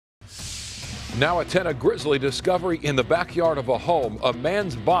Now at 10, a grisly discovery in the backyard of a home. A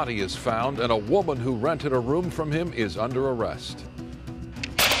man's body is found and a woman who rented a room from him is under arrest.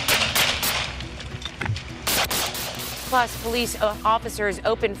 Plus, police officers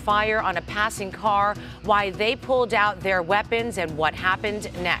opened fire on a passing car, why they pulled out their weapons and what happened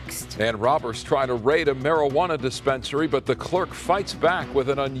next. And robbers try to raid a marijuana dispensary, but the clerk fights back with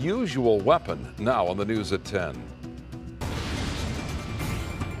an unusual weapon. Now on the news at 10.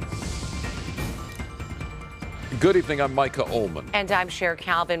 Good evening, I'm Micah Ullman. And I'm Cher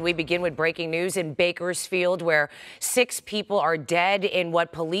Calvin. We begin with breaking news in Bakersfield, where 6 people are dead in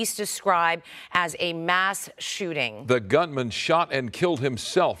what police describe as a mass shooting. The gunman shot and killed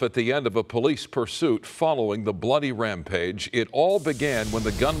himself at the end of a police pursuit following the bloody rampage. It all began when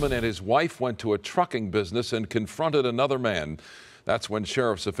the gunman and his wife went to a trucking business and confronted another man. That's when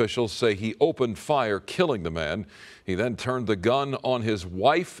sheriff's officials say he opened fire, killing the man. He then turned the gun on his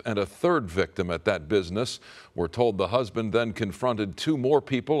wife and a third victim at that business. We're told the husband then confronted 2 more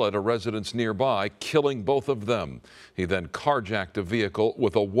people at a residence nearby, killing both of them. He then carjacked a vehicle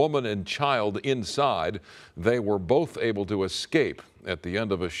with a woman and child inside. They were both able to escape. At the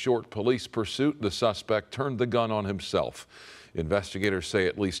end of a short police pursuit, the suspect turned the gun on himself. Investigators say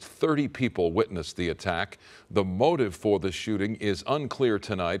at least 30 people witnessed the attack. The motive for the shooting is unclear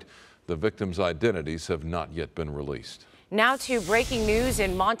tonight. The victims' identities have not yet been released. Now to breaking news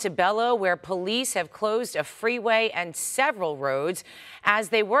in Montebello, where police have closed a freeway and several roads as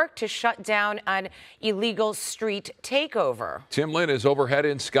they work to shut down an illegal street takeover. Tim Lynn is overhead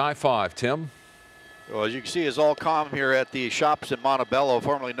in Sky 5. Tim? Well, as you can see, it's all calm here at the shops in Montebello,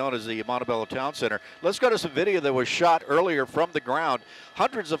 formerly known as the Montebello Town Center. Let's go to some video that was shot earlier from the ground.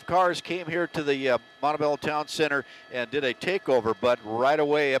 Hundreds of cars came here to the Montebello Town Center and did a takeover, but right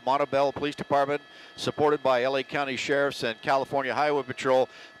away at Montebello Police Department, supported by LA County Sheriffs and California Highway Patrol,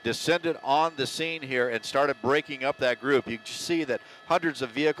 descended on the scene here and started breaking up that group. You can see that hundreds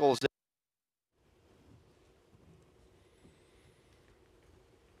of vehicles.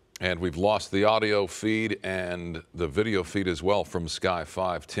 And we've lost the audio feed and the video feed as well from Sky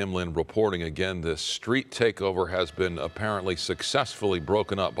 5. Tim Lynn reporting again. This street takeover has been apparently successfully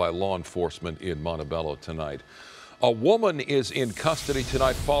broken up by law enforcement in Montebello tonight. A woman is in custody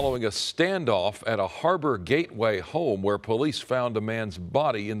tonight following a standoff at a Harbor Gateway home where police found a man's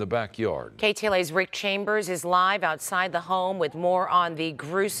body in the backyard. KTLA's Rick Chambers is live outside the home with more on the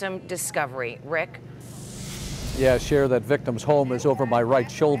gruesome discovery. Rick? Yeah, Cher, that victim's home is over my right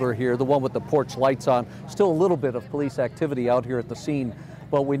shoulder here, the one with the porch lights on. Still a little bit of police activity out here at the scene,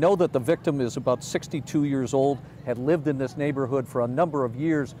 but we know that the victim is about 62 years old, had lived in this neighborhood for a number of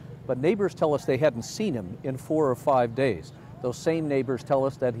years, but neighbors tell us they hadn't seen him in 4 or 5 days. Those same neighbors tell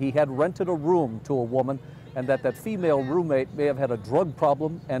us that he had rented a room to a woman and that that female roommate may have had a drug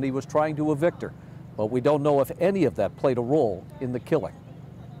problem and he was trying to evict her. But we don't know if any of that played a role in the killing.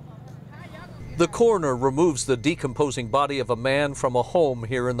 The coroner removes the decomposing body of a man from a home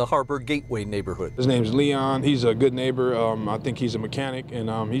here in the Harbor Gateway neighborhood. His name's Leon. He's a good neighbor. I think he's a mechanic,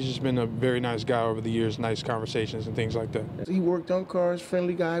 and he's just been a very nice guy over the years, nice conversations and things like that. He worked on cars,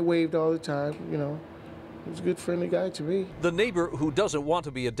 friendly guy, waved all the time, you know. He was a good, friendly guy to me. The neighbor, who doesn't want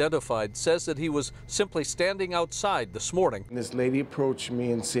to be identified, says that he was simply standing outside this morning. This lady approached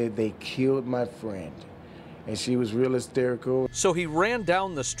me and said they killed my friend. And she was real hysterical. So he ran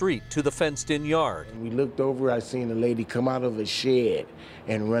down the street to the fenced-in yard. And we looked over, I seen a lady come out of a shed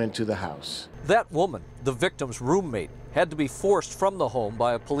and run into the house. That woman, the victim's roommate, had to be forced from the home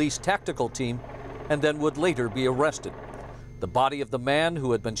by a police tactical team and then would later be arrested. The body of the man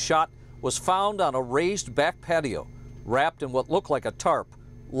who had been shot was found on a raised back patio, wrapped in what looked like a tarp,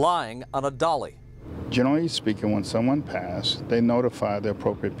 lying on a dolly. Generally speaking, when someone passed, they notify the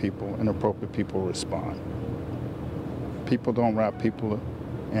appropriate people and appropriate people respond. People don't wrap people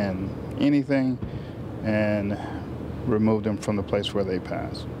in anything and remove them from the place where they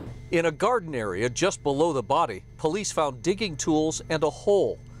pass. In a garden area just below the body, police found digging tools and a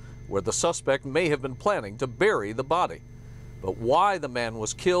hole where the suspect may have been planning to bury the body. But why the man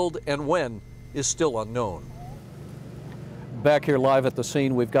was killed and when is still unknown. Back here live at the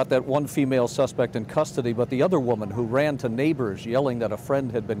scene, we've got that one female suspect in custody, but the other woman who ran to neighbors yelling that a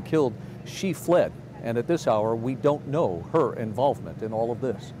friend had been killed, she fled. And at this hour, we don't know her involvement in all of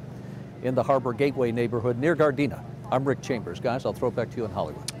this. In the Harbor Gateway neighborhood near Gardena, I'm Rick Chambers. Guys, I'll throw it back to you in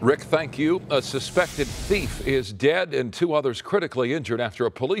Hollywood. Rick, thank you. A suspected thief is dead and 2 others critically injured after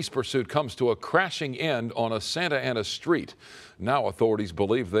a police pursuit comes to a crashing end on a Santa Ana street. Now authorities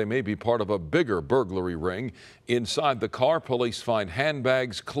believe they may be part of a bigger burglary ring. Inside the car, police find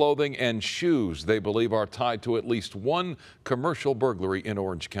handbags, clothing, and shoes they believe are tied to at least one commercial burglary in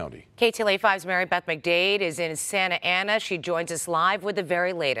Orange County. KTLA 5's Mary Beth McDade is in Santa Ana. She joins us live with the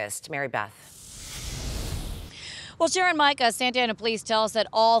very latest. Mary Beth. Well, Sharon, Mike, Santa Ana police tell us that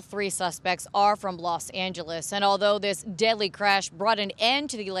all 3 suspects are from Los Angeles. And although this deadly crash brought an end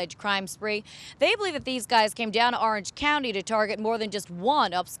to the alleged crime spree, they believe that these guys came down to Orange County to target more than just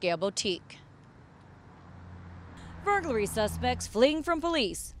one upscale boutique. Burglary suspects fleeing from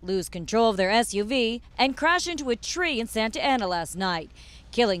police lose control of their SUV and crash into a tree in Santa Ana last night,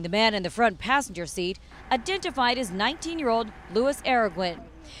 killing the man in the front passenger seat, identified as 19-year-old Louis Araguin.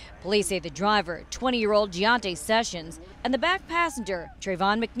 Police say the driver, 20-year-old Giante Sessions, and the back passenger,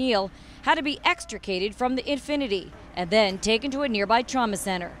 Trayvon McNeil, had to be extricated from the Infiniti and then taken to a nearby trauma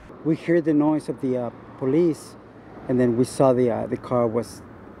center. We heard the noise of the police, and then we saw the car was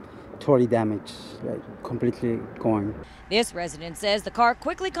totally damaged, like completely gone. This resident says the car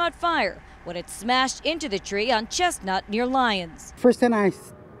quickly caught fire when it smashed into the tree on Chestnut near Lyons. First thing I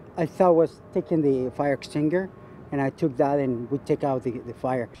thought was taking the fire extinguisher, and I took that and we take out the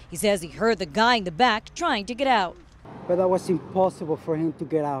fire. He says he heard the guy in the back trying to get out. But that was impossible for him to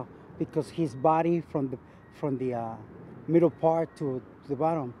get out because his body from the middle part to the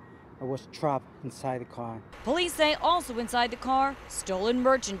bottom was trapped inside the car. Police say also inside the car, stolen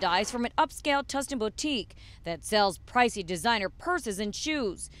merchandise from an upscale Tustin boutique that sells pricey designer purses and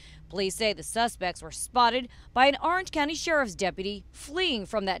shoes. Police say the suspects were spotted by an Orange County Sheriff's deputy fleeing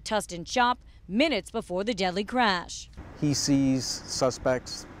from that Tustin shop minutes before the deadly crash. He sees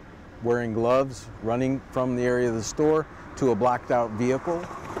suspects wearing gloves running from the area of the store to a blacked out vehicle.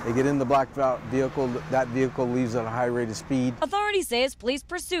 They get in the blacked out vehicle. That vehicle leaves at a high rate of speed. Authorities say as police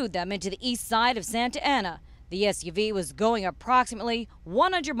pursued them into the east side of Santa Ana, the SUV was going approximately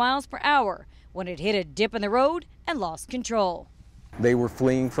 100 miles per hour when it hit a dip in the road and lost control. They were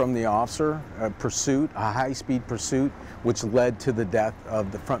fleeing from the officer, a high-speed pursuit, which led to the death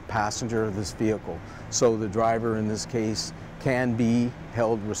of the front passenger of this vehicle. So the driver in this case can be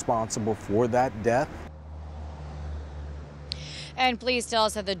held responsible for that death. And police tell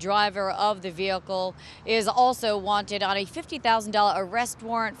us that the driver of the vehicle is also wanted on a $50,000 arrest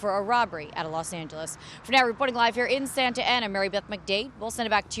warrant for a robbery out of Los Angeles. For now, reporting live here in Santa Ana, Mary Beth McDade. We'll send it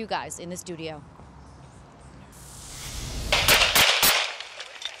back to you guys in the studio.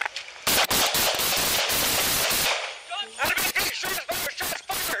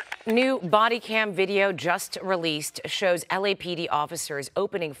 New body cam video just released shows LAPD officers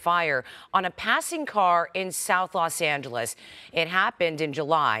opening fire on a passing car in South Los Angeles. It happened in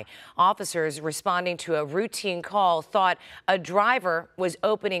July. Officers responding to a routine call thought a driver was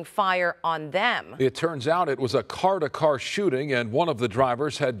opening fire on them. It turns out it was a car-to-car shooting, and one of the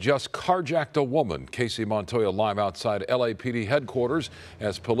drivers had just carjacked a woman. Casey Montoya live outside LAPD headquarters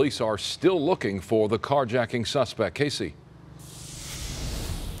as police are still looking for the carjacking suspect. Casey.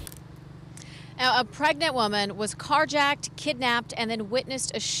 Now, a pregnant woman was carjacked, kidnapped, and then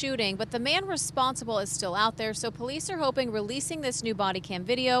witnessed a shooting, but the man responsible is still out there, so police are hoping releasing this new body cam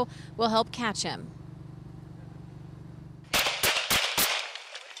video will help catch him.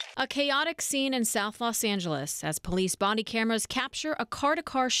 A chaotic scene in South Los Angeles as police body cameras capture a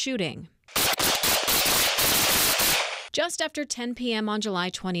car-to-car shooting. Just after 10 p.m. on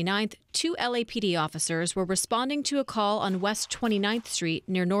July 29th, 2 LAPD officers were responding to a call on West 29th Street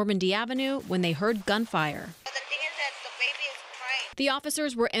near Normandy Avenue when they heard gunfire. The thing is that the baby is crying. The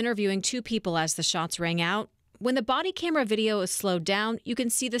officers were interviewing 2 people as the shots rang out. When the body camera video is slowed down, you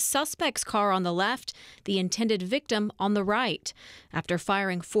can see the suspect's car on the left, the intended victim on the right. After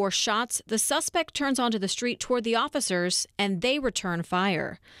firing 4 shots, the suspect turns onto the street toward the officers, and they return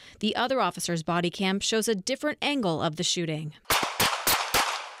fire. The other officer's body cam shows a different angle of the shooting.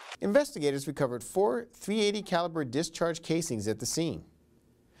 Investigators recovered 4 .380 caliber discharge casings at the scene.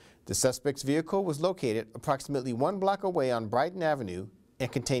 The suspect's vehicle was located approximately 1 block away on Brighton Avenue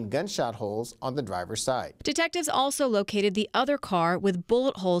and contained gunshot holes on the driver's side. Detectives also located the other car with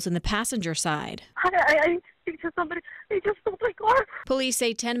bullet holes in the passenger side. I think somebody, they just stole my car. Police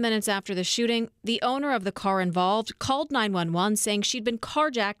say 10 minutes after the shooting, the owner of the car involved called 911 saying she'd been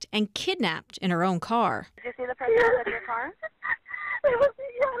carjacked and kidnapped in her own car. Did you see the person inside your car? It was the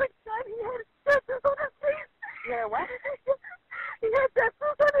young guy. He had tattoos on his face. He had what? He had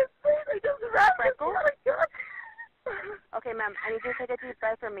tattoos on his face. I just ran. Freckles? Oh my God. Okay, ma'am, I need you to take a deep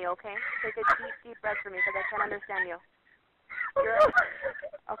breath for me, okay? Take a deep breath for me because I can't understand you.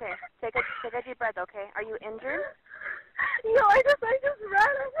 Okay, take a deep breath, okay? Are you injured? No, I just ran.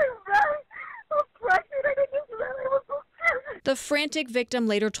 I was pregnant and I just ran. I was so scared. The frantic victim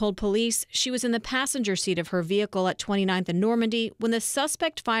later told police she was in the passenger seat of her vehicle at 29th and Normandy when the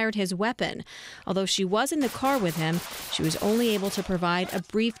suspect fired his weapon. Although she was in the car with him, she was only able to provide a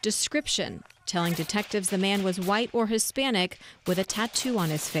brief description, telling detectives the man was white or Hispanic with a tattoo on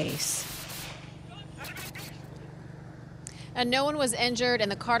his face. And no one was injured in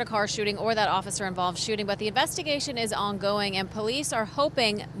the car-to-car shooting or that officer-involved shooting, but the investigation is ongoing, and police are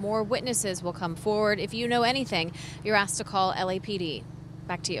hoping more witnesses will come forward. If you know anything, you're asked to call LAPD.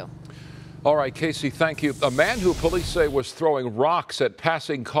 Back to you. All right, Casey, thank you. A man who police say was throwing rocks at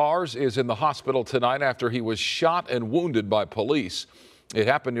passing cars is in the hospital tonight after he was shot and wounded by police. It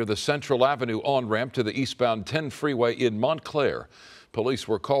happened near the Central Avenue on-ramp to the eastbound 10 freeway in Montclair. Police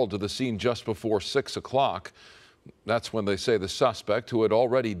were called to the scene just before 6 o'clock. That's when they say the suspect, who had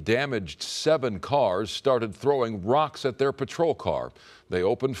already damaged 7 cars, started throwing rocks at their patrol car. They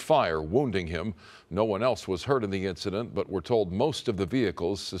opened fire, wounding him. No one else was hurt in the incident, but we're told most of the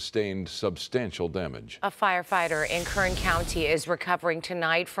vehicles sustained substantial damage. A firefighter in Kern County is recovering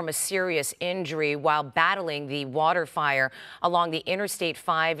tonight from a serious injury while battling the water fire along the Interstate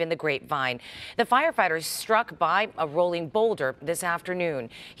 5 in the Grapevine. The firefighter struck by a rolling boulder this afternoon.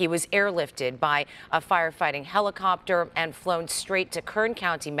 He was airlifted by a firefighting helicopter and flown straight to Kern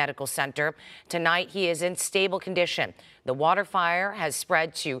County Medical Center. Tonight, he is in stable condition. The water fire has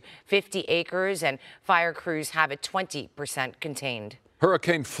spread to 50 acres and fire crews have it 20% contained.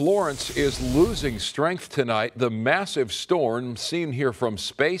 Hurricane Florence is losing strength tonight. The massive storm seen here from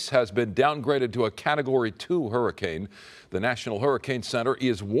space has been downgraded to a Category 2 hurricane. The National Hurricane Center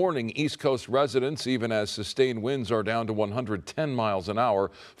is warning East Coast residents even as sustained winds are down to 110 miles an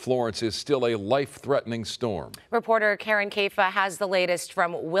hour. Florence is still a life-threatening storm. Reporter Karen Kafa has the latest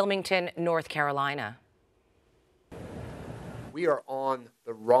from Wilmington, North Carolina. We are on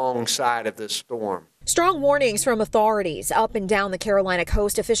the wrong side of this storm. Strong warnings from authorities up and down the Carolina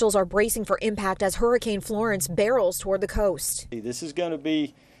coast. Officials are bracing for impact as Hurricane Florence barrels toward the coast. This is going to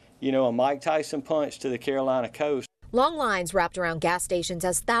be, a Mike Tyson punch to the Carolina coast. Long lines wrapped around gas stations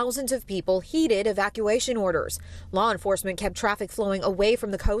as thousands of people heeded evacuation orders. Law enforcement kept traffic flowing away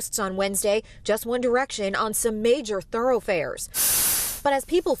from the coasts on Wednesday, just one direction on some major thoroughfares. But as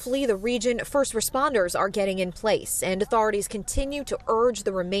people flee the region, first responders are getting in place, and authorities continue to urge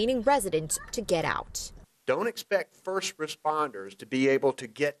the remaining residents to get out. Don't expect first responders to be able to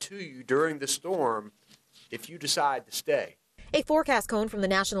get to you during the storm if you decide to stay. A forecast cone from the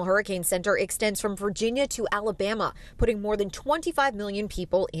National Hurricane Center extends from Virginia to Alabama, putting more than 25 million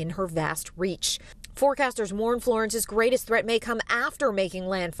people in her vast reach. Forecasters warn Florence's greatest threat may come after making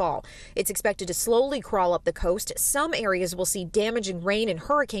landfall. It's expected to slowly crawl up the coast. Some areas will see damaging rain and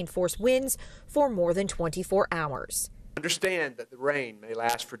hurricane-force winds for more than 24 hours. Understand that the rain may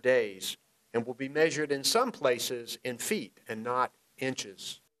last for days and will be measured in some places in feet and not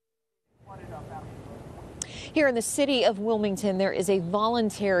inches. Here in the city of Wilmington, there is a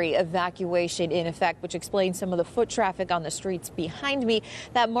voluntary evacuation in effect, which explains some of the foot traffic on the streets behind me.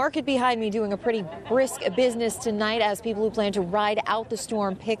 That market behind me doing a pretty brisk business tonight as people who plan to ride out the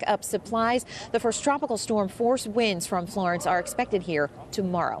storm pick up supplies. The first tropical storm force winds from Florence are expected here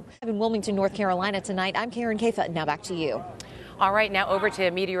tomorrow. In Wilmington, North Carolina tonight, I'm Karen Kafa. Now back to you. All right, now over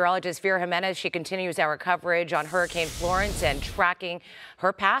to meteorologist Vera Jimenez. She continues our coverage on Hurricane Florence and tracking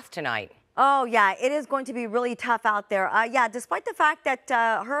her path tonight. Oh, yeah, it is going to be really tough out there. Despite the fact that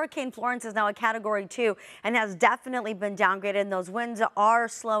Hurricane Florence is now a Category 2 and has definitely been downgraded and those winds are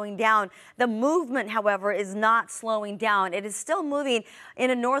slowing down, the movement, however, is not slowing down. It is still moving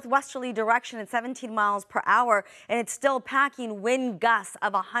in a northwesterly direction at 17 miles per hour, and it's still packing wind gusts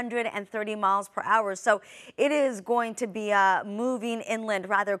of 130 miles per hour. So it is going to be moving inland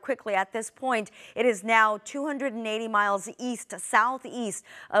rather quickly. At this point, it is now 280 miles southeast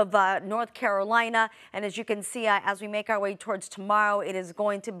of North Carolina, and as you can see, as we make our way towards tomorrow, it is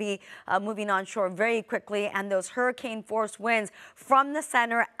going to be moving onshore very quickly, and those hurricane force winds from the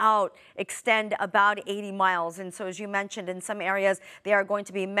center out extend about 80 miles. And so, as you mentioned, in some areas they are going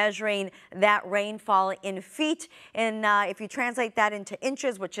to be measuring that rainfall in feet, and if you translate that into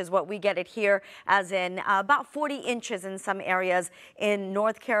inches, which is what we get it here, as in about 40 inches in some areas in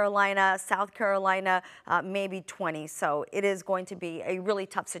North Carolina, South Carolina, maybe 20. So it is going to be a really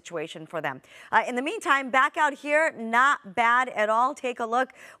tough situation for them. In the meantime, back out here, not bad at all. Take a look.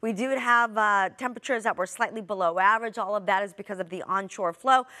 We do have temperatures that were slightly below average. All of that is because of the onshore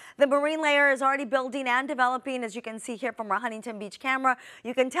flow. The marine layer is already building and developing, as you can see here from our Huntington Beach camera.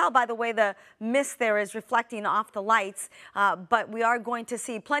 You can tell by the way the mist there is reflecting off the lights, but we are going to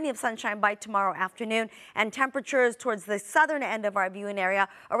see plenty of sunshine by tomorrow afternoon, and temperatures towards the southern end of our viewing area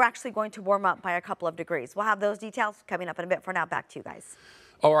are actually going to warm up by a couple of degrees. We'll have those details coming up in a bit. For now, back to you guys.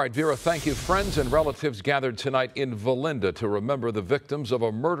 All right, Vera, thank you. Friends and relatives gathered tonight in Valinda to remember the victims of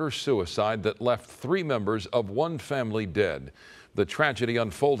a murder-suicide that left 3 members of one family dead. The tragedy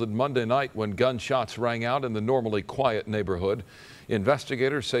unfolded Monday night when gunshots rang out in the normally quiet neighborhood.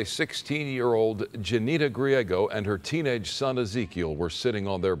 Investigators say 16-year-old Janita Griego and her teenage son Ezekiel were sitting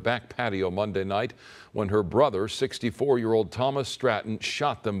on their back patio Monday night when her brother, 64-year-old Thomas Stratton,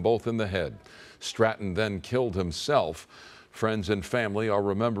 shot them both in the head. Stratton then killed himself. Friends and family are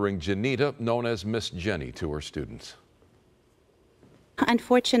remembering Janita, known as Miss Jenny, to her students.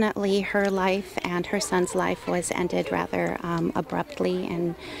 Unfortunately, her life and her son's life was ended rather abruptly,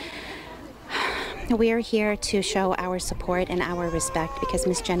 and we are here to show our support and our respect because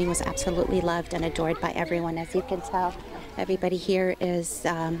Miss Jenny was absolutely loved and adored by everyone. As you can tell, everybody here is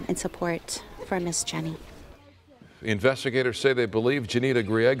in support for Miss Jenny. Investigators say they believe Janita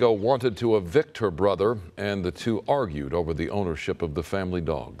Griego wanted to evict her brother, and the two argued over the ownership of the family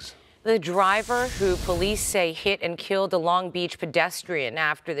dogs. The driver, who police say hit and killed a Long Beach pedestrian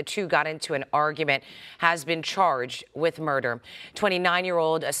after the two got into an argument, has been charged with murder.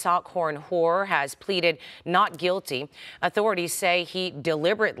 29-year-old Assault-Horn Hoare has pleaded not guilty. Authorities say he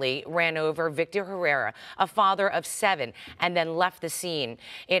deliberately ran over Victor Herrera, a father of 7, and then left the scene.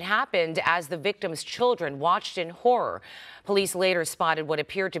 It happened as the victim's children watched in horror. Police later spotted what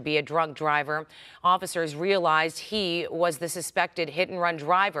appeared to be a drunk driver. Officers realized he was the suspected hit-and-run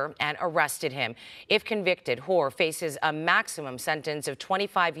driver and arrested him. If convicted, Hoare faces a maximum sentence of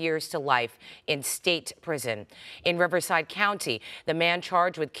 25 years to life in state prison. In Riverside County, the man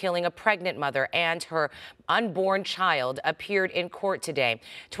charged with killing a pregnant mother and her unborn child appeared in court today.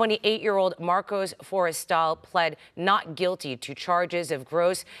 28-year-old Marcos Forestal pled not guilty to charges of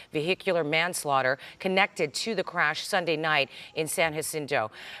gross vehicular manslaughter connected to the crash Sunday night in San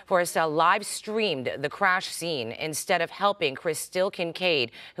Jacinto. Forestal live streamed the crash scene instead of helping Crystal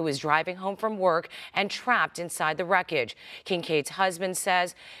Kincaid, who was driving home from work and trapped inside the wreckage. Kincaid's husband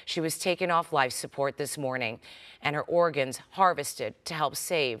says she was taken off life support this morning and her organs harvested to help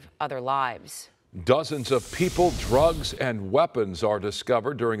save other lives. Dozens of people, drugs, and weapons are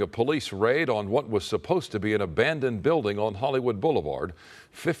discovered during a police raid on what was supposed to be an abandoned building on Hollywood Boulevard.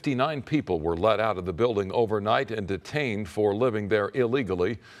 59 people were let out of the building overnight and detained for living there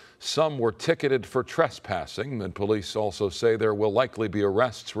illegally. Some were ticketed for trespassing, and police also say there will likely be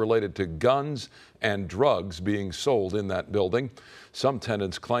arrests related to guns and drugs being sold in that building. Some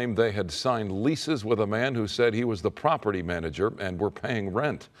tenants claimed they had signed leases with a man who said he was the property manager and were paying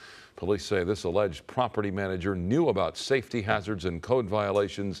rent. Police say this alleged property manager knew about safety hazards and code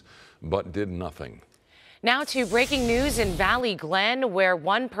violations, but did nothing. Now to breaking news in Valley Glen, where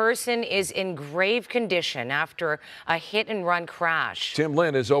one person is in grave condition after a hit-and-run crash. Tim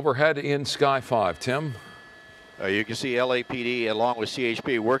Lynn is overhead in Sky 5. Tim? You can see LAPD along with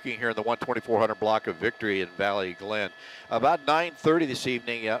CHP working here in the 12400 block of Victory in Valley Glen. About 9:30 this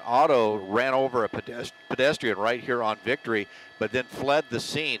evening, an auto ran over a pedestrian right here on Victory, but then fled the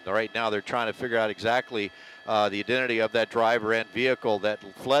scene. Right now they're trying to figure out exactly the identity of that driver and vehicle that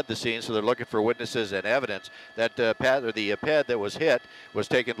fled the scene, so they're looking for witnesses and evidence. That the ped that was hit was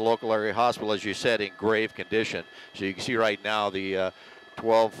taken to local area hospital, as you said, in grave condition. So you can see right now the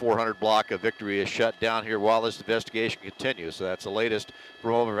 12400 block of Victory is shut down here while this investigation continues. So that's the latest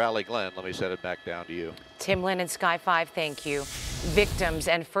from over Valley Glen. Let me set it back down to you. Tim Lynn and Sky 5, thank you. Victims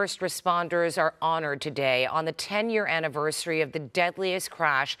and first responders are honored today on the 10-year anniversary of the deadliest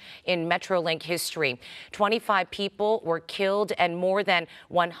crash in Metrolink history. 25 people were killed and more than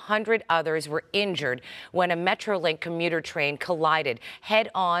 100 others were injured when a Metrolink commuter train collided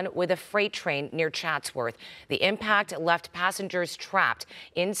head-on with a freight train near Chatsworth. The impact left passengers trapped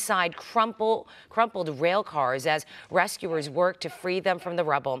inside crumpled rail cars as rescuers worked to free them from the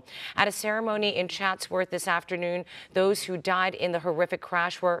rubble. At a ceremony in Chatsworth this afternoon, those who died in the horrific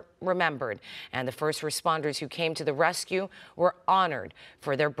crash were remembered, and the first responders who came to the rescue were honored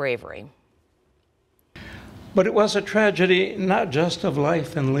for their bravery. But it was a tragedy not just of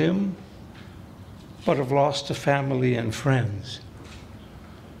life and limb, but of loss to family and friends.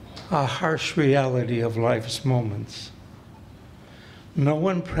 A harsh reality of life's moments. No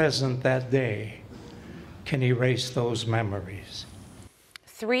one present that day can erase those memories.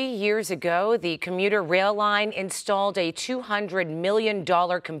 3 years ago, the commuter rail line installed a $200 million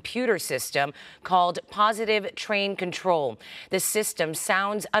computer system called Positive Train Control. The system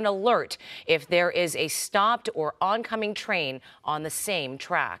sounds an alert if there is a stopped or oncoming train on the same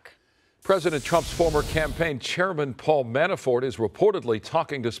track. President Trump's former campaign chairman Paul Manafort is reportedly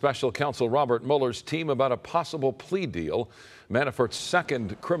talking to special counsel Robert Mueller's team about a possible plea deal. Manafort's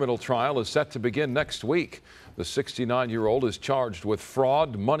second criminal trial is set to begin next week. The 69-year-old is charged with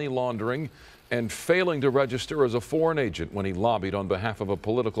fraud, money laundering, and failing to register as a foreign agent when he lobbied on behalf of a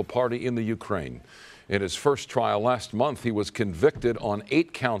political party in the Ukraine. In his first trial last month, he was convicted on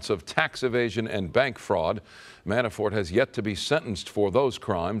 8 counts of tax evasion and bank fraud. Manafort has yet to be sentenced for those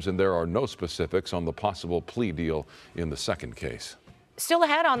crimes, and there are no specifics on the possible plea deal in the second case. Still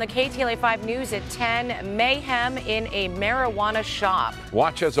ahead on the KTLA 5 News at 10, mayhem in a marijuana shop.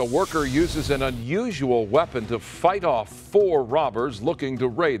 Watch as a worker uses an unusual weapon to fight off 4 robbers looking to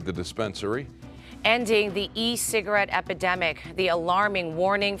raid the dispensary. Ending the e-cigarette epidemic, the alarming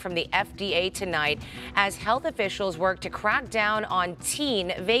warning from the FDA tonight as health officials work to crack down on teen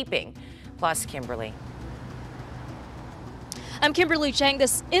vaping. Plus, Kimberly. I'm Kimberly Chang.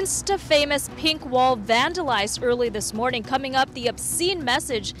 This Insta-famous pink wall vandalized early this morning. Coming up, the obscene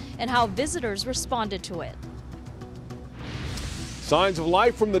message and how visitors responded to it. Signs of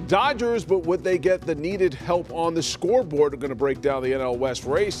life from the Dodgers, but would they get the needed help on the scoreboard? We're going to break down the NL West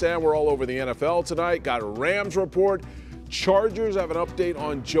race, and we're all over the NFL tonight. Got a Rams report. Chargers have an update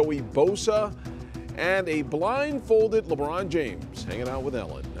on Joey Bosa, and a blindfolded LeBron James hanging out with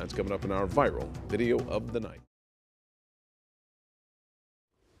Ellen. That's coming up in our viral video of the night.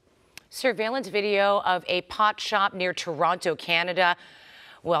 Surveillance video of a pot shop near Toronto, Canada.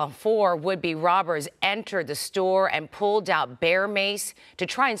 Well, 4 would-be robbers entered the store and pulled out bear mace to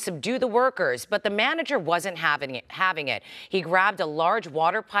try and subdue the workers, but the manager wasn't having it. He grabbed a large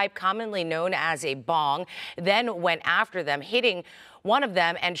water pipe, commonly known as a bong, then went after them, hitting one of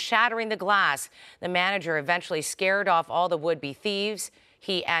them and shattering the glass. The manager eventually scared off all the would-be thieves.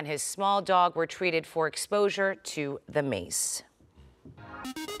 He and his small dog were treated for exposure to the mace.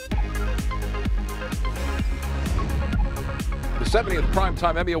 The 70th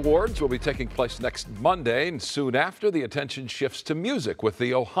Primetime Emmy Awards will be taking place next Monday, and soon after, the attention shifts to music with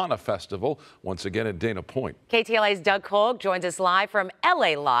the Ohana Festival, once again at Dana Point. KTLA's Doug Kolk joins us live from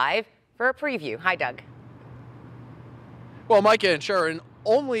LA Live for a preview. Hi, Doug. Well, Micah and Sharon, in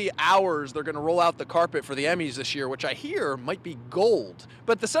only hours they're going to roll out the carpet for the Emmys this year, which I hear might be gold.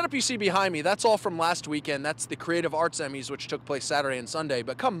 But the setup you see behind me, that's all from last weekend. That's the Creative Arts Emmys, which took place Saturday and Sunday.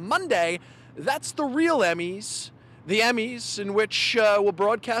 But come Monday, that's the real Emmys. The Emmys, in which we'll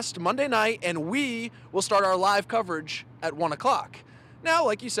broadcast Monday night, and we will start our live coverage at 1 o'clock. Now,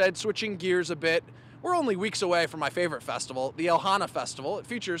 like you said, switching gears a bit, we're only weeks away from my favorite festival, the Ohana Festival. It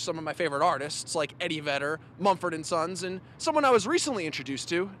features some of my favorite artists, like Eddie Vedder, Mumford & Sons, and someone I was recently introduced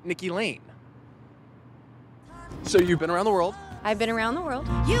to, Nikki Lane. So you've been around the world. I've been around the world.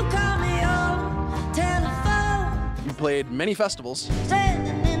 You call me on telephone. You played many festivals.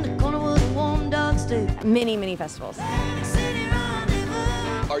 Standing in the corner with a warm dog stew. Many festivals.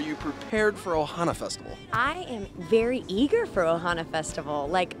 Are you prepared for Ohana Festival? I am very eager for Ohana Festival.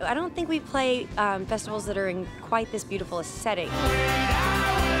 Like, I don't think we play festivals that are in quite this beautiful a setting.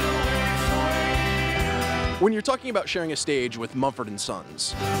 When you're talking about sharing a stage with Mumford &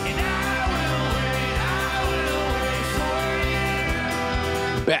 Sons,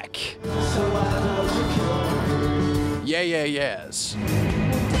 Beck, Yes,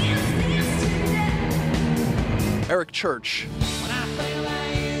 Eric Church,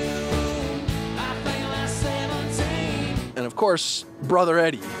 and of course, Brother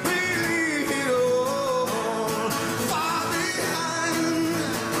Eddie.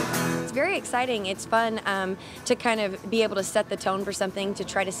 It's very exciting. It's fun to kind of be able to set the tone for something, to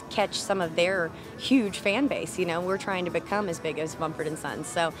try to catch some of their huge fan base. You know, we're trying to become as big as Mumford & Sons.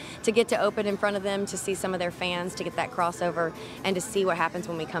 So to get to open in front of them, to see some of their fans, to get that crossover, and to see what happens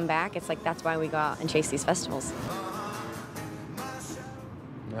when we come back, it's like that's why we go out and chase these festivals.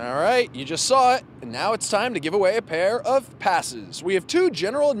 All right, you just saw it, and now it's time to give away a pair of passes. We have 2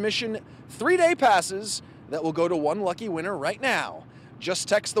 general admission 3-day passes that will go to one lucky winner right now. Just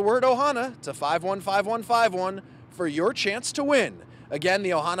text the word Ohana to 515151 for your chance to win. Again, the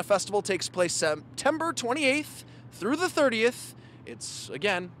Ohana Festival takes place September 28th through the 30th. It's,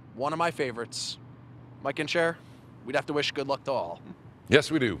 again, one of my favorites. Mike and Cher, we'd have to wish good luck to all. Yes,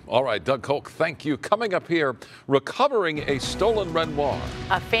 we do. All right, Doug Kolk, thank you. Coming up here, recovering a stolen Renoir.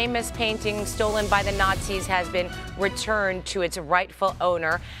 A famous painting stolen by the Nazis has been returned to its rightful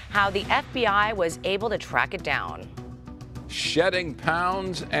owner. How the FBI was able to track it down. shedding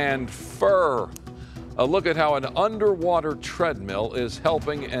pounds and fur. A look at how an underwater treadmill is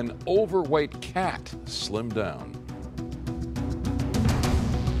helping an overweight cat slim down.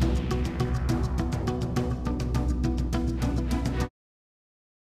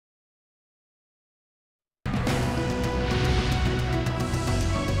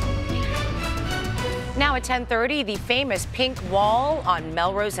 Now at 10:30, the famous pink wall on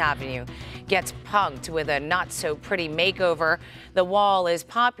Melrose Avenue gets punked with a not-so-pretty makeover. The wall is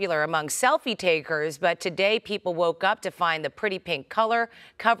popular among selfie takers, but today people woke up to find the pretty pink color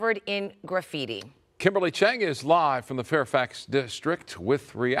covered in graffiti. Kimberly Chang is live from the Fairfax district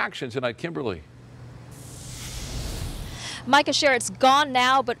with reactions tonight. Kimberly. Micah Sher, it's gone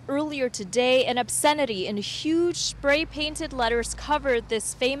now, but earlier today, an obscenity in huge spray-painted letters covered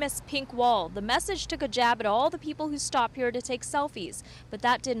this famous pink wall. The message took a jab at all the people who stop here to take selfies, but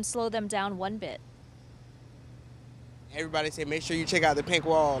that didn't slow them down one bit. Everybody said, make sure you check out the pink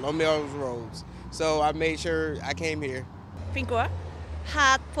wall on Melrose Road. So I made sure I came here. Pink what?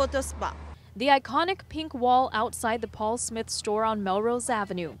 Hot photo spot. The iconic pink wall outside the Paul Smith store on Melrose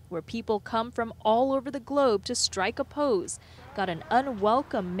Avenue, where people come from all over the globe to strike a pose, got an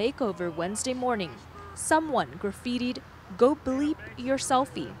unwelcome makeover Wednesday morning. Someone graffitied, "Go bleep your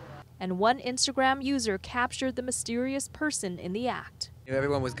selfie," and one Instagram user captured the mysterious person in the act.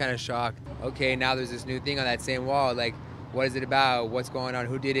 Everyone was kind of shocked. Okay, now there's this new thing on that same wall. Like, what is it about? What's going on?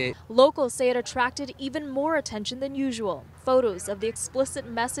 Who did it? Locals say it attracted even more attention than usual. Photos of the explicit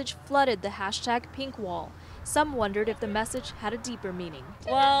message flooded the hashtag pink wall. Some wondered if the message had a deeper meaning.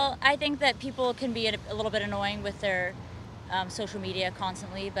 Well, I think that people can be a little bit annoying with their social media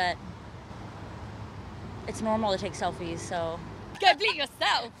constantly, but it's normal to take selfies, so. You gotta bleep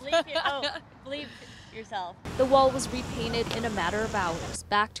yourself. Bleep yourself. The wall was repainted in a matter of hours,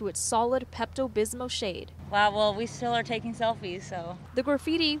 back to its solid Pepto-Bismol shade. Wow, well, we still are taking selfies, so. The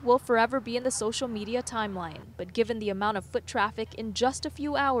graffiti will forever be in the social media timeline, but given the amount of foot traffic in just a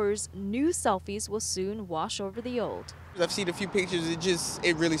few hours, new selfies will soon wash over the old. I've seen a few pictures,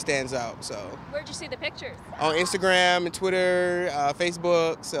 it really stands out, so. Where'd you see the pictures? On Instagram and Twitter,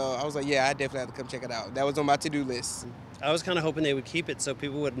 Facebook, so I was like, yeah, I definitely have to come check it out. That was on my to-do list. I was kind of hoping they would keep it so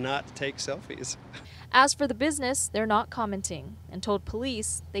people would not take selfies. As for the business, they're not commenting and told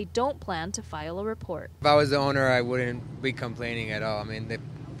police they don't plan to file a report. If I was the owner, I wouldn't be complaining at all. I mean, the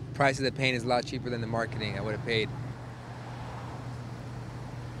price of the paint is a lot cheaper than the marketing I would have paid.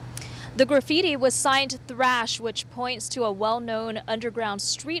 The graffiti was signed Thrash, which points to a well-known underground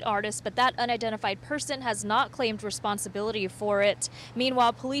street artist, but that unidentified person has not claimed responsibility for it.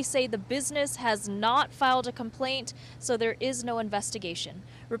 Meanwhile, police say the business has not filed a complaint, so there is no investigation.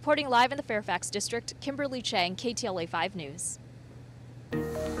 Reporting live in the Fairfax district, Kimberly Chang, KTLA 5 News.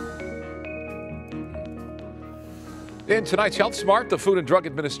 In tonight's Health Smart, the Food and Drug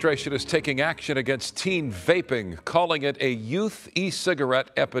Administration is taking action against teen vaping, calling it a youth e-cigarette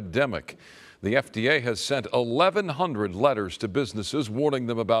epidemic. The FDA has sent 1,100 letters to businesses warning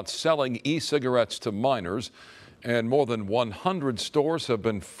them about selling e-cigarettes to minors, and more than 100 stores have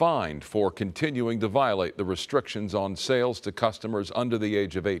been fined for continuing to violate the restrictions on sales to customers under the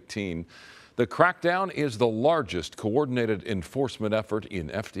age of 18. The crackdown is the largest coordinated enforcement effort in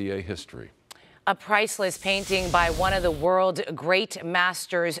FDA history. A priceless painting by one of the world's great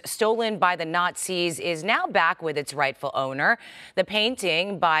masters stolen by the Nazis is now back with its rightful owner. The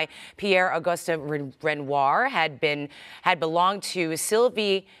painting by Pierre-Auguste Renoir had belonged to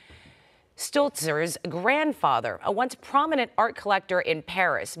Sylvie Stultzer's grandfather, a once prominent art collector in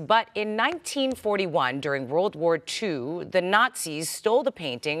Paris. But in 1941, during World War II, the Nazis stole the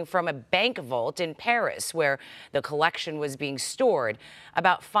painting from a bank vault in Paris, where the collection was being stored.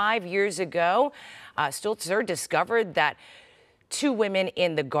 About 5 years ago, Stultzer discovered that Two Women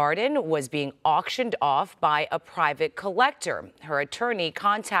in the Garden was being auctioned off by a private collector. Her attorney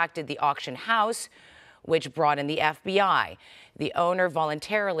contacted the auction house, which brought in the FBI. The owner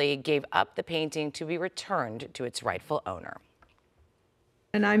voluntarily gave up the painting to be returned to its rightful owner.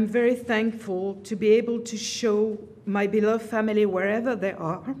 And I'm very thankful to be able to show my beloved family, wherever they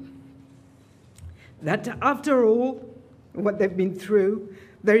are, that after all what they've been through,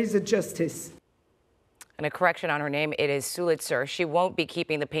 there is a justice. And a correction on her name, it is Sulitzer. She won't be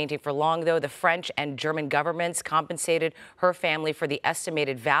keeping the painting for long, though. The French and German governments compensated her family for the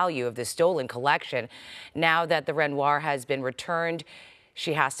estimated value of the stolen collection. Now that the Renoir has been returned,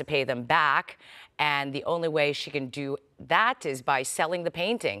 she has to pay them back. And the only way she can do that is by selling the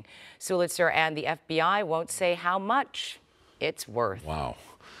painting. Sulitzer and the FBI won't say how much it's worth. Wow.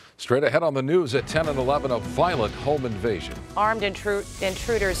 Straight ahead on the news at 10 and 11, a violent home invasion. Armed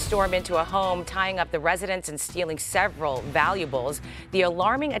intruders storm into a home, tying up the residents and stealing several valuables. The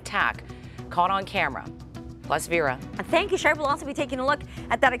alarming attack caught on camera. Plus, Vera. Thank you, Sherry. We'll also be taking a look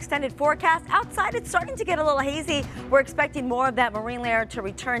at that extended forecast. Outside, it's starting to get a little hazy. We're expecting more of that marine layer to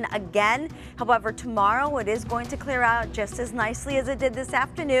return again. However, tomorrow it is going to clear out just as nicely as it did this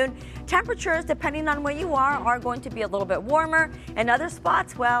afternoon. Temperatures, depending on where you are going to be a little bit warmer. In other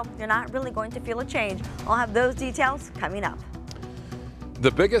spots, well, you're not really going to feel a change. I'll have those details coming up. The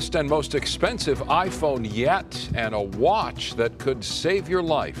biggest and most expensive iPhone yet, and a watch that could save your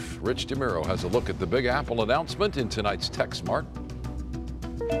life. Rich DeMiro has a look at the Big Apple announcement in tonight's Tech Smart.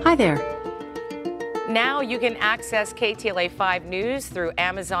 Hi there. Now you can access KTLA 5 News through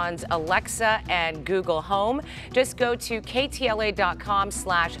Amazon's Alexa and Google Home. Just go to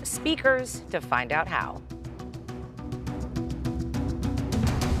ktla.com/speakers to find out how.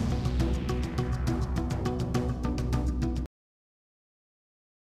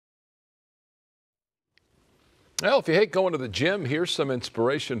 Well, if you hate going to the gym, here's some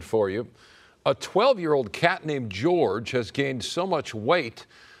inspiration for you. A 12-year-old cat named George has gained so much weight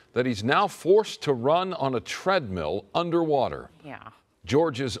that he's now forced to run on a treadmill underwater. Yeah.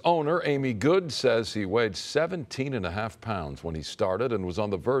 George's owner, Amy Good, says he weighed 17.5 pounds when he started and was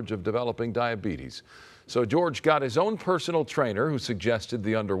on the verge of developing diabetes. So George got his own personal trainer who suggested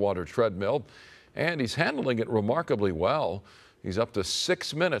the underwater treadmill, and he's handling it remarkably well. He's up to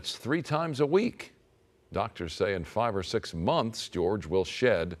 6 minutes 3 times a week. Doctors say in 5 or 6 months, George will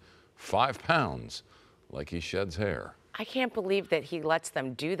shed 5 pounds like he sheds hair. I can't believe that he lets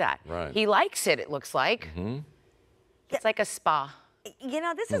them do that. Right. He likes it, it looks like. Mm-hmm. It's like a spa. You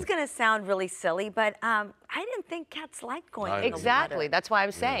know, this is going to sound really silly, but I didn't think cats liked going in the water. Exactly. That's why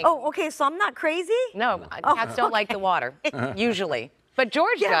I'm saying. Oh, okay, so I'm not crazy? No, cats don't like the water, usually. But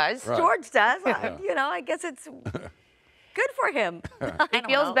George does. Right. George does. You know, I guess it's good for him. He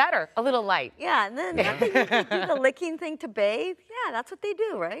feels better, a little light. Yeah, and then you can do the licking thing to bathe. Yeah, that's what they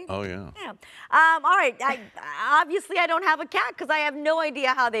do, right? Oh, yeah. Yeah. All right. Obviously, I don't have a cat because I have no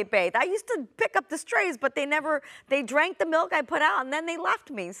idea how they bathe. I used to pick up the strays, but they drank the milk I put out, and then they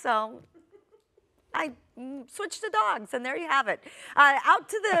left me. So I switched to dogs, and there you have it. Out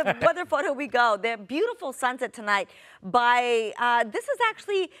to the weather photo we go. The beautiful sunset tonight by, this is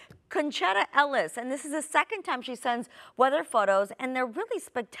actually Conchetta Ellis, and this is the second time she sends weather photos, and they're really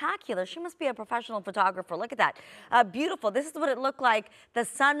spectacular. She must be a professional photographer. Look at that. Beautiful. This is what it looked like, the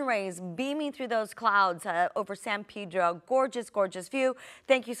sun rays beaming through those clouds over San Pedro. Gorgeous, gorgeous view.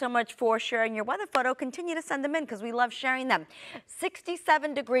 Thank you so much for sharing your weather photo. Continue to send them in because we love sharing them.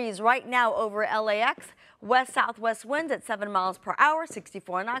 67 degrees right now over LAX. West-southwest winds at 7 miles per hour,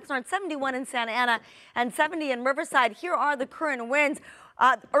 64 in Oxnard, 71 in Santa Ana, and 70 in Riverside. Here are the current winds.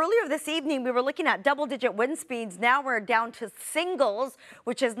 Earlier this evening, we were looking at double-digit wind speeds. Now we're down to singles,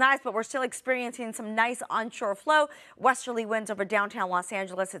 which is nice, but we're still experiencing some nice onshore flow. Westerly winds over downtown Los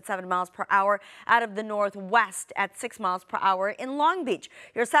Angeles at 7 miles per hour, out of the northwest at 6 miles per hour in Long Beach.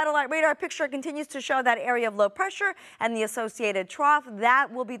 Your satellite radar picture continues to show that area of low pressure and the associated trough.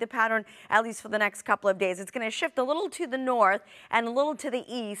 That will be the pattern, at least for the next couple of days. It's going to shift a little to the north and a little to the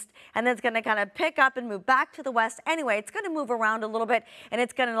east, and then it's going to kind of pick up and move back to the west. Anyway, it's going to move around a little bit, and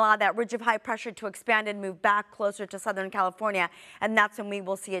it's going to allow that ridge of high pressure to expand and move back closer to Southern California, and that's when we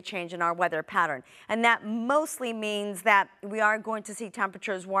will see a change in our weather pattern. And that mostly means that we are going to see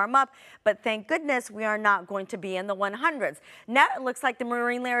temperatures warm up, but thank goodness we are not going to be in the 100s. Now it looks like the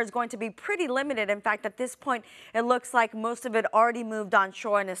marine layer is going to be pretty limited. In fact, at this point, it looks like most of it already moved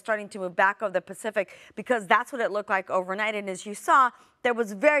onshore and is starting to move back over the Pacific, because that's what it looked like overnight. And as you saw, there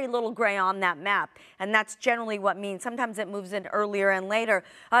was very little gray on that map, and that's generally what means. Sometimes it moves in earlier and later.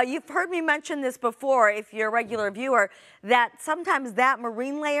 You've heard me mention this before, if you're a regular viewer, that sometimes that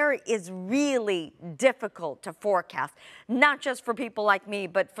marine layer is really difficult to forecast. Not just for people like me,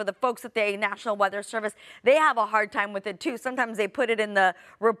 but for the folks at the National Weather Service. They have a hard time with it too. Sometimes they put it in the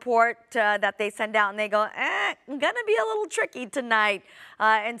report that they send out, and they go, gonna be a little tricky tonight.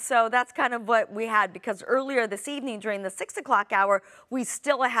 And so that's kind of what we had, because earlier this evening during the 6 o'clock hour, we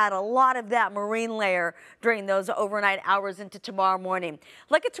still had a lot of that marine layer during those overnight hours into tomorrow morning.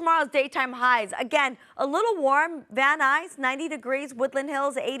 Look at tomorrow's daytime highs. Again, a little warm. Van Nuys, 90 degrees. Woodland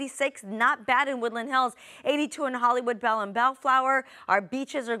Hills, 86. Not bad in Woodland Hills. 82 in Hollywood, Bell and Bellflower. Our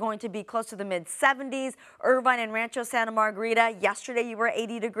beaches are going to be close to the mid-70s. Irvine and Rancho Santa Margarita. Yesterday you were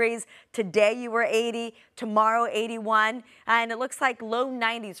 80 degrees. Today you were 80. Tomorrow 81. And it looks like low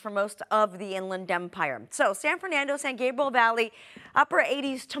 90s for most of the Inland Empire. So San Fernando, San Gabriel Valley, Upper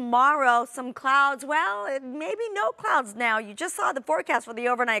 80s tomorrow, some clouds. Well, maybe no clouds now. You just saw the forecast for the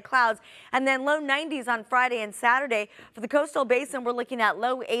overnight clouds. And then low 90s on Friday and Saturday. For the coastal basin, we're looking at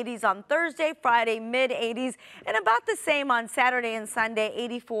low 80s on Thursday, Friday, mid 80s, and about the same on Saturday and Sunday,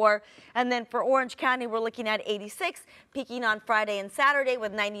 84. And then for Orange County, we're looking at 86, peaking on Friday and Saturday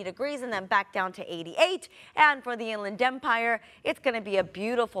with 90 degrees and then back down to 88. And for the Inland Empire, it's going to be a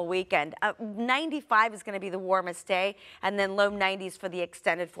beautiful weekend. 95 is going to be the warmest day, and then low 90s for the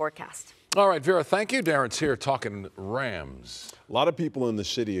extended forecast. All right, Vera, thank you. Darren's here talking Rams. A lot of people in the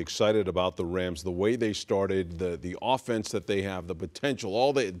city excited about the Rams, the way they started, the offense that they have, the potential,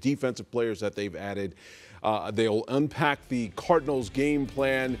 all the defensive players that they've added. They'll unpack the Cardinals game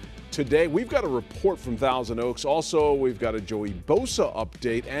plan today. We've got a report from Thousand Oaks. Also, we've got a Joey Bosa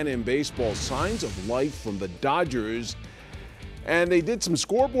update, and in baseball, signs of life from the Dodgers. And they did some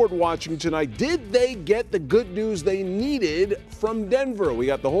scoreboard watching tonight. Did they get the good news they needed from Denver? We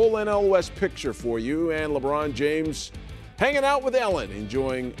got the whole NL West picture for you, and LeBron James hanging out with Ellen,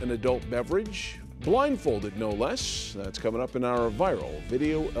 enjoying an adult beverage, blindfolded no less. That's coming up in our viral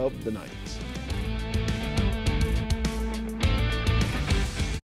video of the night.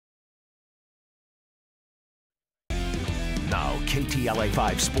 Now, KTLA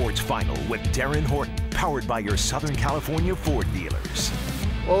 5 Sports Final with Darren Horton, powered by your Southern California Ford dealers.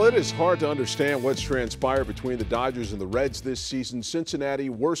 Well, it is hard to understand what's transpired between the Dodgers and the Reds this season. Cincinnati,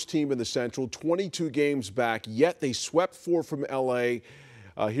 worst team in the Central, 22 games back, yet they swept 4 from L.A.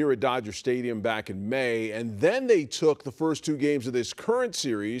 Here at Dodger Stadium back in May. And then they took the first 2 games of this current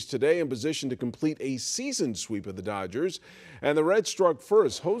series today in position to complete a season sweep of the Dodgers. And the Reds struck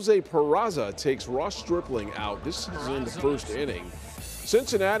first. Jose Peraza takes Ross Stripling out. This is in the first inning.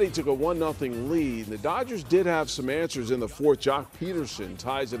 Cincinnati took a 1-0 lead. The Dodgers did have some answers in the fourth. Jock Peterson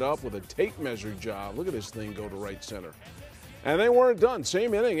ties it up with a tape measure job. Look at this thing go to right center. And they weren't done.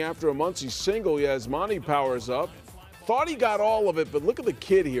 Same inning after a Muncy single. Yasmani powers up. Thought he got all of it, but look at the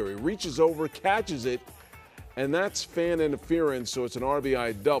kid here. He reaches over, catches it, and that's fan interference, so it's an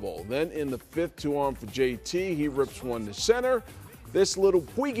RBI double. Then in the fifth, 2 on for JT. He rips one to center. This little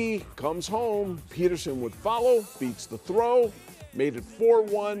Puiggy comes home. Peterson would follow, beats the throw, made it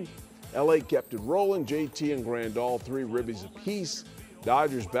 4-1. LA kept it rolling. JT and Grandal, 3 ribbies apiece.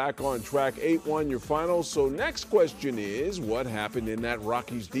 Dodgers back on track, 8-1 your final. So next question is, what happened in that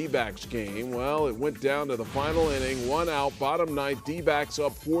Rockies D-backs game? Well, it went down to the final inning, 1 out, bottom ninth, D-backs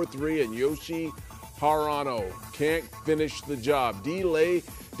up 4-3, and Yoshi Harano can't finish the job. DJ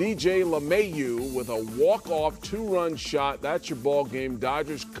LeMahieu with a walk-off 2-run shot. That's your ball game.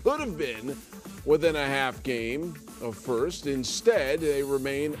 Dodgers could have been within a half game of first. Instead, they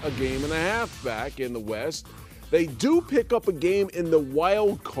remain a game and a half back in the West. They do pick up a game in the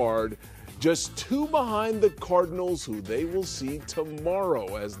wild card, just 2 behind the Cardinals, who they will see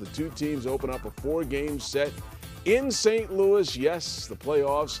tomorrow as the 2 teams open up a 4-game set in St. Louis. Yes, the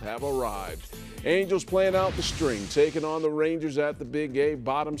playoffs have arrived. Angels playing out the string, taking on the Rangers at the Big A,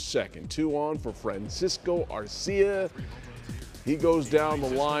 bottom second. 2 on for Francisco Arcia. He goes down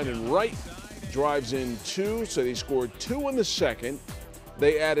the line and right, drives in 2, so they scored 2 in the second.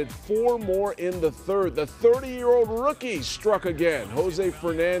 They added 4 more in the third. The 30-year-old rookie struck again. Jose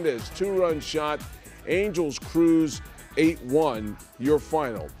Fernandez, 2-run shot. Angels cruise 8-1, your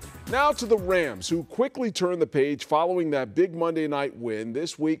final. Now to the Rams, who quickly turned the page following that big Monday night win.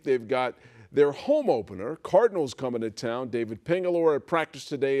 This week they've got their home opener. Cardinals coming to town. David Pingalore at practice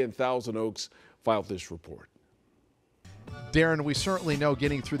today in Thousand Oaks filed this report. Darren, we certainly know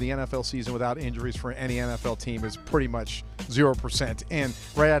getting through the NFL season without injuries for any NFL team is pretty much 0%. And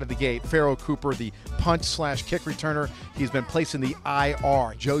right out of the gate, Pharaoh Cooper, the punch/kick returner, he's been placed in the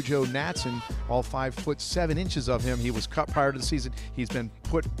IR. JoJo Natson, all 5'7" of him, he was cut prior to the season. He's been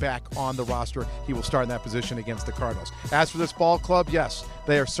put back on the roster. He will start in that position against the Cardinals. As for this ball club, yes,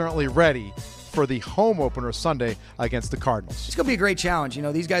 they are certainly ready for the home opener Sunday against the Cardinals. It's going to be a great challenge. You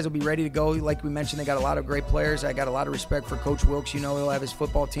know, these guys will be ready to go. Like we mentioned, they got a lot of great players. I got a lot of respect for Coach Wilkes. You know, he'll have his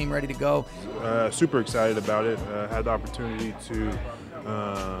football team ready to go. Super excited about it. Had the opportunity to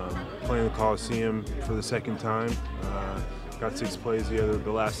play in the Coliseum for the second time. Got 6 plays the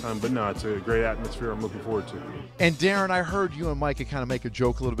last time, but no, it's a great atmosphere I'm looking forward to. And Darren, I heard you and Micah kind of make a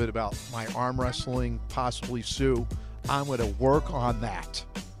joke a little bit about my arm wrestling, possibly Sue. I'm going to work on that.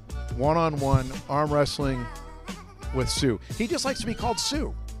 One-on-one arm wrestling with Sue. He just likes to be called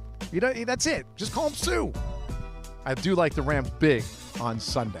Sue. You know, that's it. Just call him Sue. I do like the Rams big on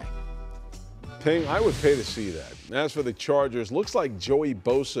Sunday. Ping, I would pay to see that. As for the Chargers, looks like Joey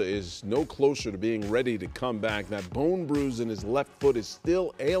Bosa is no closer to being ready to come back. That bone bruise in his left foot is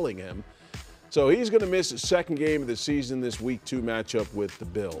still ailing him. So he's going to miss his second game of the season, this Week 2 matchup with the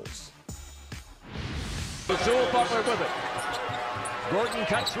Bills. Jewel Butler with it. Gordon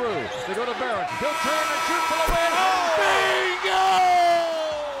cuts through. They go to Barrett. He'll turn and shoot for the win.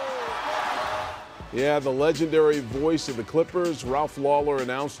 Yeah, the legendary voice of the Clippers, Ralph Lawler,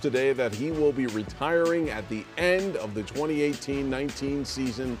 announced today that he will be retiring at the end of the 2018-19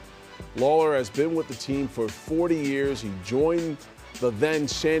 season. Lawler has been with the team for 40 years. He joined the then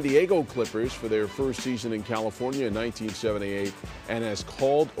San Diego Clippers for their first season in California in 1978 and has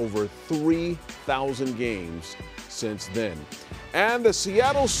called over 3,000 games since then. And the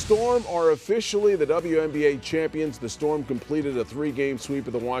Seattle Storm are officially the WNBA champions. The Storm completed a 3-game sweep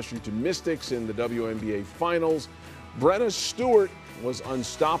of the Washington Mystics in the WNBA Finals. Brenna Stewart was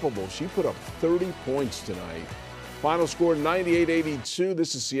unstoppable. She put up 30 points tonight. Final score 98-82.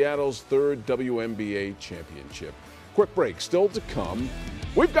 This is Seattle's third WNBA championship. Quick break still to come.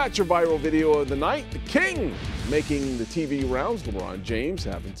 We've got your viral video of the night. The King making the TV rounds. LeBron James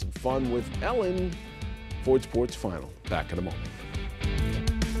having some fun with Ellen. Ford Sports Final. Back in a moment.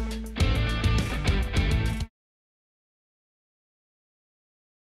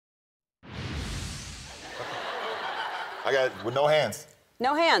 I got it with no hands.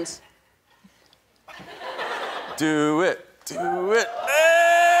 No hands. Do it. Do it.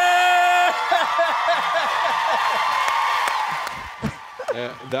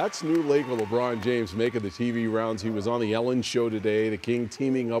 That's new leg of LeBron James making the TV rounds. He was on the Ellen Show today. The King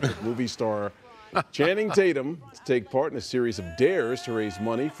teaming up with movie star Channing Tatum to take part in a series of dares to raise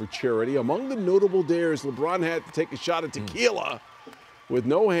money for charity. Among the notable dares, LeBron had to take a shot of tequila with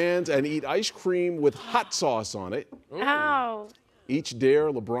no hands and eat ice cream with hot sauce on it. Ow. Each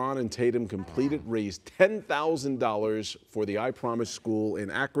dare LeBron and Tatum completed raised $10,000 for the I Promise School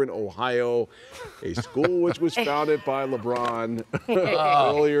in Akron, Ohio, a school which was founded by LeBron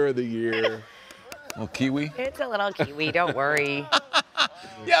earlier in the year. Little kiwi? It's a little kiwi, don't worry.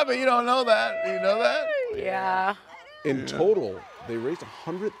 Yeah, but you don't know that. You know that? Yeah. In total, they raised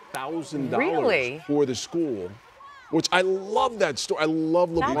 $100,000 Really? for the school, which I love that story. I love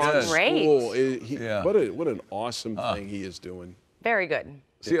LeBron's school. What an awesome thing he is doing. Very good.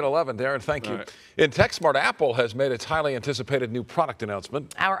 See you at 11, Darren. Thank you. Right. In TechSmart, Apple has made its highly anticipated new product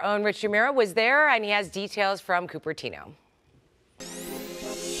announcement. Our own Rich Jamiro was there, and he has details from Cupertino.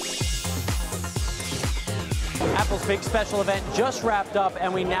 Apple's big special event just wrapped up,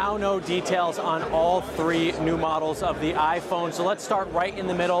 and we now know details on all 3 new models of the iPhone. So let's start right in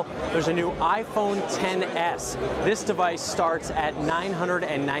the middle. There's a new iPhone XS. This device starts at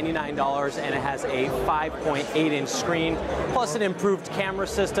 $999, and it has a 5.8-inch screen, plus an improved camera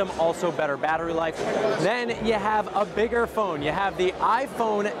system, also better battery life. Then you have a bigger phone. You have the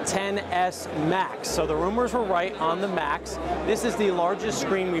iPhone XS Max. So the rumors were right on the Max. This is the largest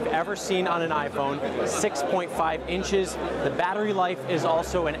screen we've ever seen on an iPhone, 6.5 inches. The battery life is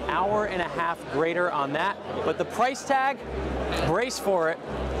also an hour and a half greater on that, but the price tag, brace for it,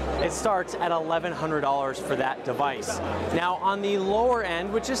 it starts at $1,100 for that device. Now on the lower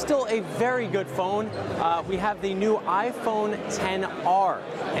end, which is still a very good phone, we have the new iPhone XR,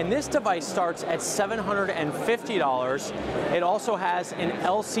 and this device starts at $750. It also has an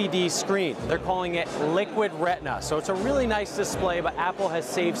LCD screen. They're calling it Liquid Retina, so it's a really nice display, but Apple has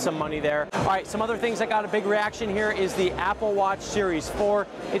saved some money there. All right, some other things that got a big reaction here is the Apple Watch Series 4.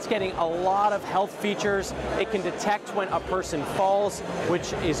 It's getting a lot of health features. It can detect when a person falls,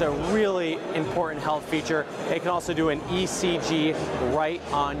 which is a really important health feature. It can also do an ECG right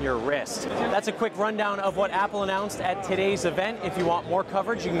on your wrist. That's a quick rundown of what Apple announced at today's event. If you want more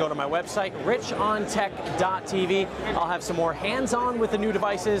coverage, you can go to my website, richontech.tv. I'll have some more hands-on with the new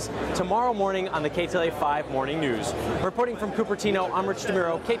devices tomorrow morning on the KTLA 5 Morning News. Reporting from Cupertino, I'm Rich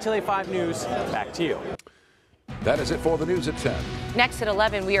DeMiro, KTLA 5 News. Back to you. That is it for the news at 10. Next at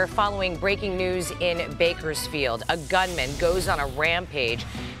 11, we are following breaking news in Bakersfield. A gunman goes on a rampage,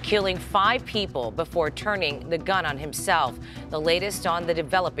 killing 5 people before turning the gun on himself. The latest on the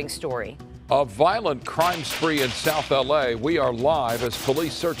developing story. A violent crime spree in South LA. We are live as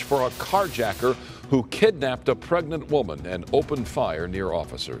police search for a carjacker who kidnapped a pregnant woman and opened fire near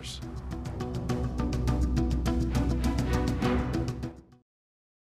officers.